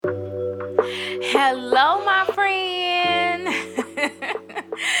Hello, my friend.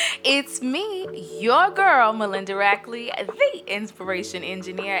 It's me, your girl, Melinda Rackley, the Inspiration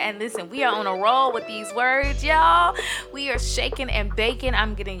Engineer. And listen, we are on a roll with these words, y'all. We are shaking and baking.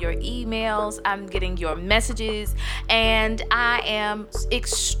 I'm getting your emails, I'm getting your messages, and I am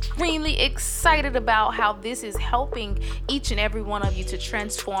extremely excited about how this is helping each and every one of you to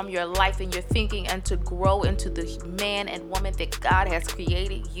transform your life and your thinking and to grow into the man and woman that God has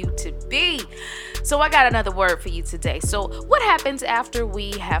created you to be. So I got another word for you today. So what happens after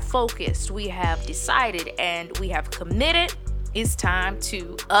we have focused, we have decided, and we have committed? It's time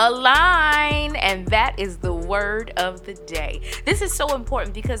to align, and that is the word of the day. This is so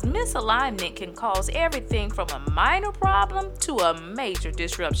important because misalignment can cause everything from a minor problem to a major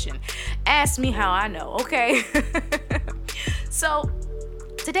disruption. Ask me how I know, okay? So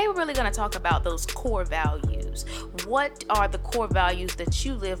today we're really going to talk about those core values. What are the core values that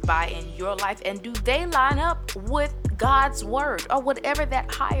you live by in your life, and do they line up with God's word or whatever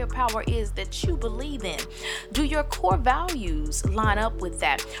that higher power is that you believe in? Do your core values line up with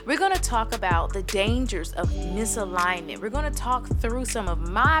that? We're going to talk about the dangers of misalignment. We're going to talk through some of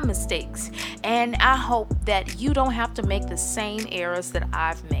my mistakes, and I hope that you don't have to make the same errors that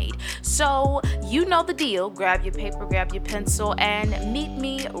I've made. So you know the deal. Grab your paper, grab your pencil, and meet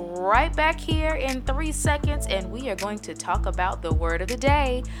me right back here in 3 seconds, and we are going to talk about the word of the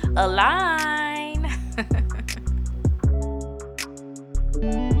day: align.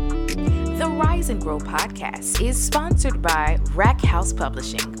 The Rise and Grow podcast is sponsored by Rack House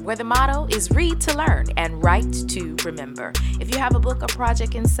Publishing, where the motto is read to learn and write to remember. If you have a book or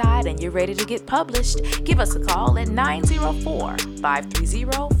project inside and you're ready to get published, give us a call at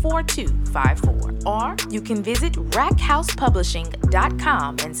 904-530-4254. Or you can visit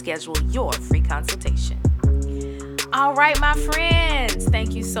rackhousepublishing.com and schedule your free consultation. All right, my friends,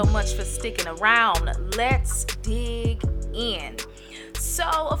 thank you so much for sticking around. Let's dig in. So,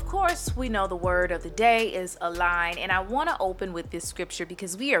 of course, we know the word of the day is align, and I want to open with this scripture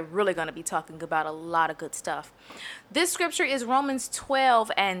because we are really going to be talking about a lot of good stuff. This scripture is Romans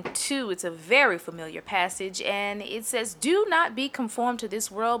 12:2. It's a very familiar passage, and it says, "Do not be conformed to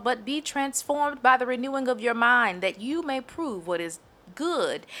this world, but be transformed by the renewing of your mind, that you may prove what is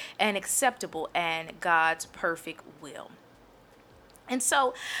good and acceptable and God's perfect will." And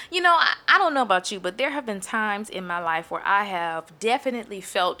so, I don't know about you, but there have been times in my life where I have definitely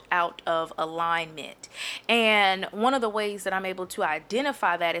felt out of alignment. And one of the ways that I'm able to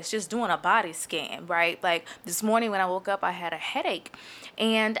identify that is just doing a body scan, right? Like this morning when I woke up, I had a headache,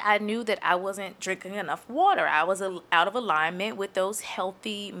 and I knew that I wasn't drinking enough water. I was out of alignment with those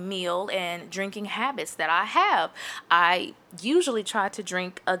healthy meal and drinking habits that I have. I usually try to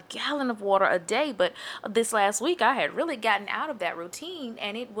drink a gallon of water a day, but this last week I had really gotten out of that routine,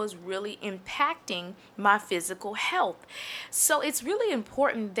 and it was really impacting my physical health. So it's really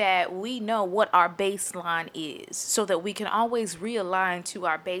important that we know what our baseline is so that we can always realign to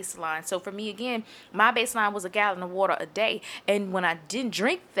our baseline. So for me, again, my baseline was a gallon of water a day, and when I didn't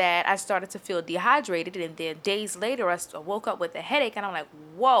drink that, I started to feel dehydrated, and then days later I woke up with a headache, and I'm like,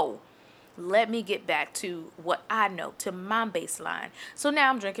 whoa. Let me get back to what I know, to my baseline. So now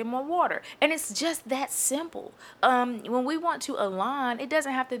I'm drinking more water. And it's just that simple. When we want to align, it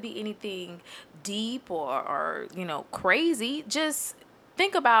doesn't have to be anything deep or crazy. Just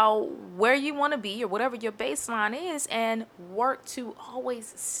think about where you want to be or whatever your baseline is and work to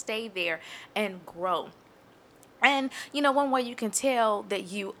always stay there and grow. And, one way you can tell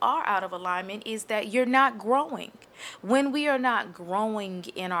that you are out of alignment is that you're not growing. When we are not growing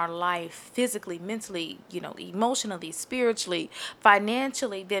in our life, physically, mentally, emotionally, spiritually,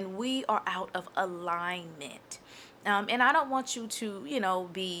 financially, then we are out of alignment. And I don't want you to,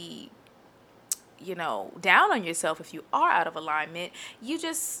 be down on yourself if you are out of alignment. You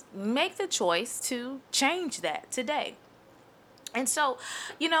just make the choice to change that today. And so,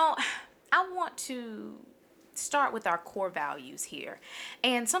 I want to start with our core values here.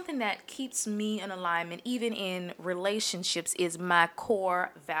 And something that keeps me in alignment, even in relationships, is my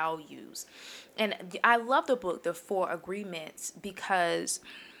core values. And I love the book, The 4 Agreements, because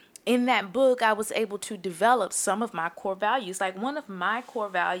in that book, I was able to develop some of my core values. Like one of my core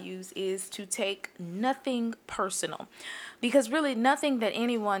values is to take nothing personal, because really nothing that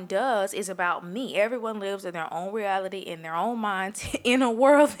anyone does is about me. Everyone lives in their own reality, in their own minds, in a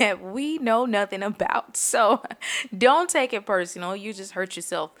world that we know nothing about. So don't take it personal. You just hurt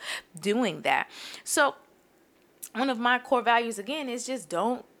yourself doing that. So one of my core values, again, is just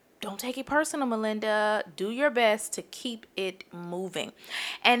don't don't take it personal, Melinda. Do your best to keep it moving.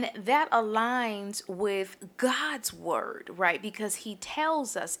 And that aligns with God's word, right? Because he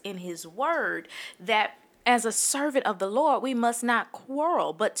tells us in his word that as a servant of the Lord, we must not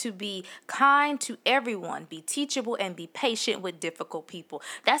quarrel, but to be kind to everyone, be teachable, and be patient with difficult people.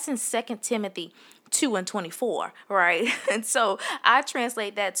 That's in 2 Timothy 2:24, right? And so I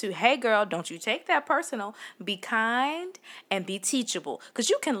translate that to, hey girl, don't you take that personal. Be kind and be teachable, because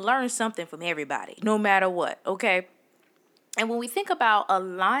you can learn something from everybody, no matter what, okay? And when we think about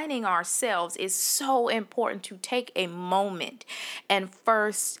aligning ourselves, it's so important to take a moment and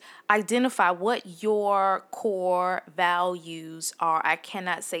first identify what your core values are. I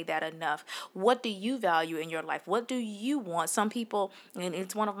cannot say that enough. What do you value in your life? What do you want? Some people, and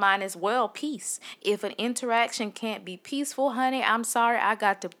it's one of mine as well, peace. If an interaction can't be peaceful, honey, I'm sorry, I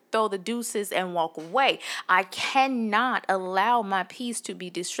got to throw the deuces and walk away. I cannot allow my peace to be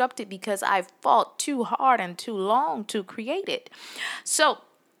disrupted because I've fought too hard and too long to create it. So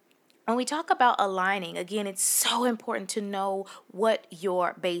when we talk about aligning, again, it's so important to know what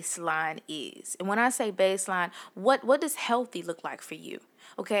your baseline is. And when I say baseline, what does healthy look like for you?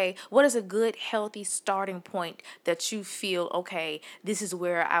 Okay, what is a good, healthy starting point that you feel, okay, this is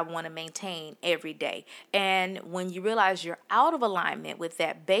where I want to maintain every day? And when you realize you're out of alignment with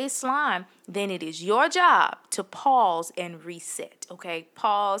that baseline, then it is your job to pause and reset. Okay,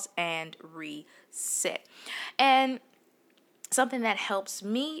 pause and reset. And something that helps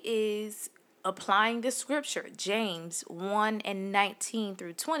me is applying the scripture, James 1:19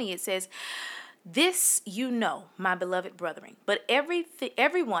 through 20. It says, "This you know, my beloved brethren, but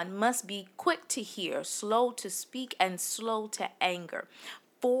everyone must be quick to hear, slow to speak, and slow to anger.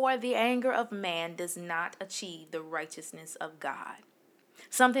 For the anger of man does not achieve the righteousness of God."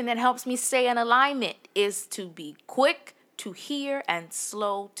 Something that helps me stay in alignment is to be quick to hear and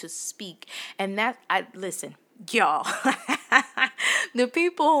slow to speak. And listen, y'all, the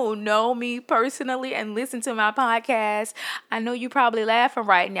people who know me personally and listen to my podcast, I know you're probably laughing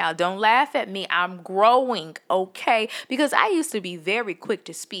right now. Don't laugh at me. I'm growing, okay? Because I used to be very quick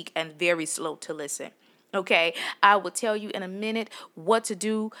to speak and very slow to listen. Okay, I will tell you in a minute what to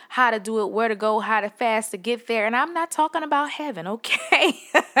do, how to do it, where to go, how to fast to get there. And I'm not talking about heaven, okay?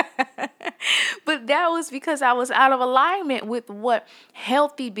 But that was because I was out of alignment with what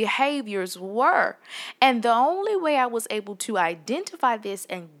healthy behaviors were. And the only way I was able to identify this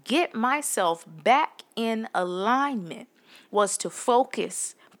and get myself back in alignment was to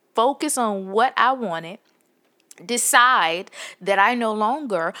focus on what I wanted, decide that I no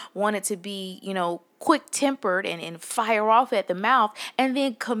longer wanted to be, quick-tempered and fire off at the mouth, and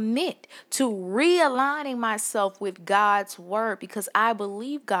then commit to realigning myself with God's word, because I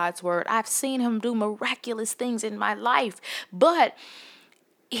believe God's word. I've seen him do miraculous things in my life, but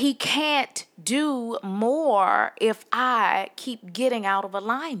he can't do more if I keep getting out of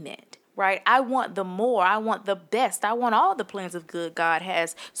alignment. Right? I want the more. I want the best. I want all the plans of good God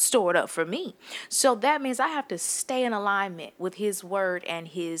has stored up for me. So that means I have to stay in alignment with his word and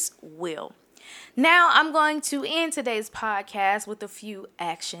his will. Now I'm going to end today's podcast with a few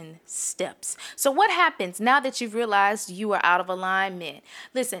action steps. So what happens now that you've realized you are out of alignment?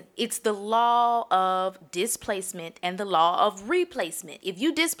 Listen, it's the law of displacement and the law of replacement. If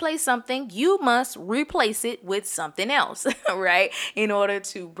you displace something, you must replace it with something else, right? In order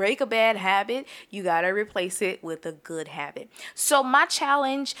to break a bad habit, you got to replace it with a good habit. So my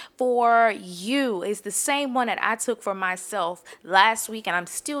challenge for you is the same one that I took for myself last week, and I'm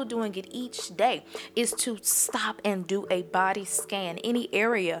still doing it each day, is to stop and do a body scan. Any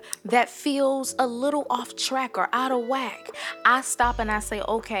area that feels a little off track or out of whack, I stop and I say,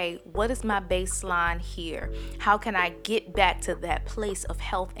 okay, what is my baseline here? How can I get back to that place of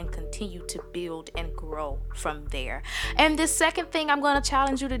health and continue to build and grow from there? And the second thing I'm going to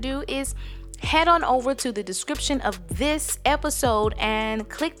challenge you to do is head on over to the description of this episode and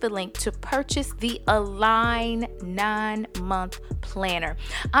click the link to purchase the Align 9-month planner.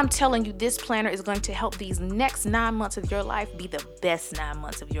 I'm telling you, this planner is going to help these next 9 months of your life be the best 9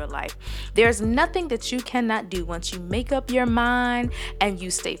 months of your life. There's nothing that you cannot do once you make up your mind and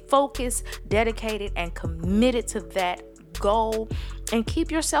you stay focused, dedicated, and committed to that goal, and keep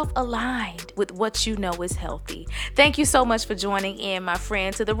yourself aligned with what you know is healthy. Thank you so much for joining in, my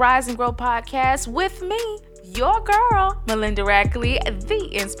friend, to the Rise and Grow podcast with me, your girl, Melinda Rackley, the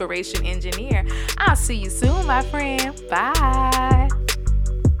Inspiration Engineer. I'll see you soon, my friend. Bye.